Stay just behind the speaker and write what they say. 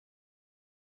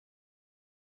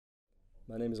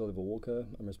My name is Oliver Walker.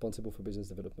 I'm responsible for business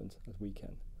development at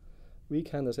WeCan.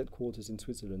 WeCan has headquarters in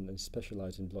Switzerland and is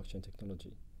specialized in blockchain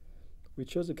technology. We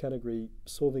chose a category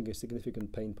solving a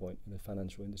significant pain point in the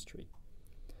financial industry.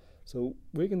 So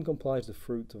WeCan Comply is the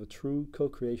fruit of a true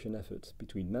co-creation effort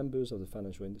between members of the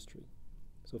financial industry.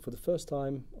 So for the first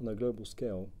time on a global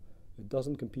scale, a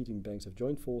dozen competing banks have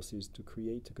joined forces to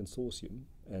create a consortium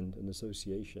and an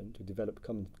association to develop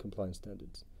common compliance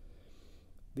standards.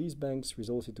 These banks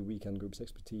resorted to WeCan Group's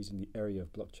expertise in the area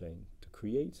of blockchain to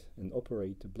create and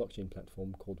operate a blockchain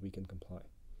platform called WeCan Comply.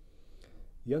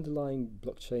 The underlying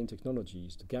blockchain technology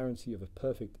is the guarantee of a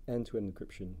perfect end-to-end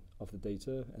encryption of the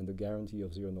data and the guarantee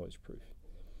of zero-knowledge proof.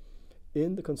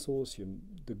 In the consortium,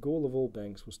 the goal of all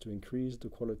banks was to increase the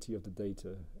quality of the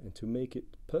data and to make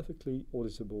it perfectly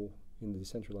auditable in a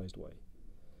decentralized way.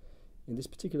 In this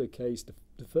particular case,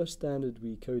 the first standard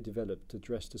we co-developed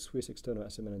addressed the Swiss external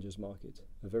asset managers market,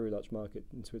 a very large market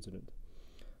in Switzerland.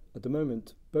 At the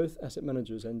moment, both asset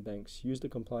managers and banks use the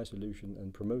Comply solution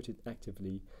and promote it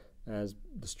actively, as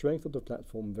the strength of the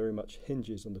platform very much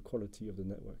hinges on the quality of the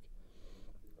network.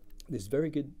 This very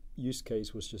good use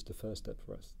case was just the first step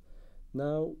for us.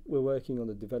 Now we're working on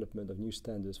the development of new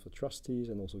standards for trustees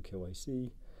and also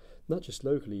KYC, not just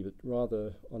locally, but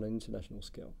rather on an international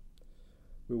scale.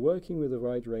 We're working with a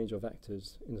wide range of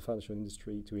actors in the financial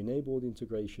industry to enable the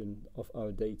integration of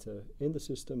our data in the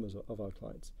system of our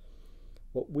clients.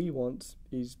 What we want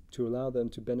is to allow them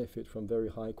to benefit from very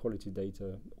high quality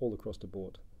data all across the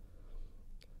board.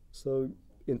 So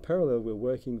in parallel, we're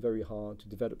working very hard to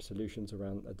develop solutions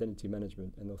around identity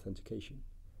management and authentication.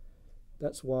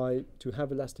 That's why, to have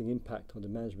a lasting impact on the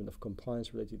management of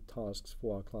compliance-related tasks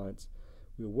for our clients,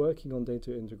 we're working on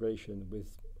data integration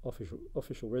with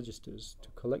official registers to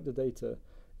collect the data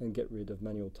and get rid of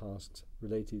manual tasks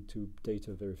related to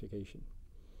data verification.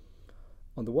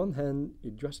 On the one hand,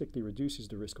 it drastically reduces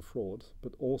the risk of fraud,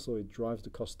 but also it drives the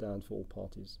cost down for all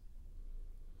parties.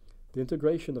 The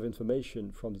integration of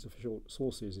information from these official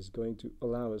sources is going to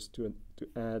allow us to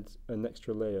add an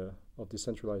extra layer of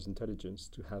decentralized intelligence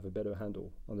to have a better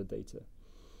handle on the data.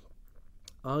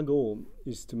 Our goal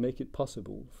is to make it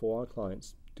possible for our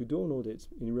clients to do an audit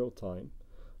in real time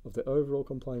of their overall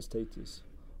compliance status,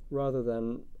 rather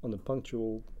than on a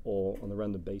punctual or on a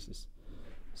random basis.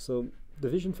 So the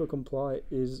vision for Comply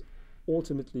is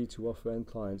ultimately to offer end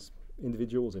clients,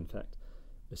 individuals in fact,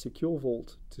 a secure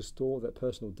vault to store their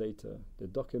personal data, their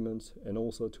documents, and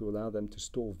also to allow them to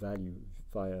store value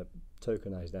via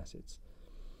tokenized assets.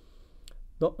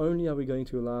 Not only are we going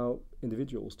to allow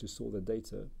individuals to store their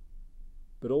data,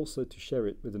 but also to share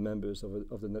it with the members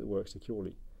of the network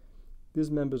securely.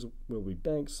 These members will be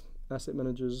banks, asset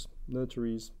managers,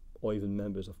 notaries, or even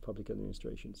members of public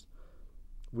administrations.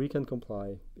 WeCan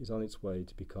Comply is on its way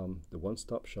to become the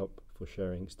one-stop shop for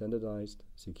sharing standardized,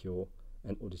 secure,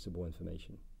 and auditable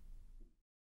information.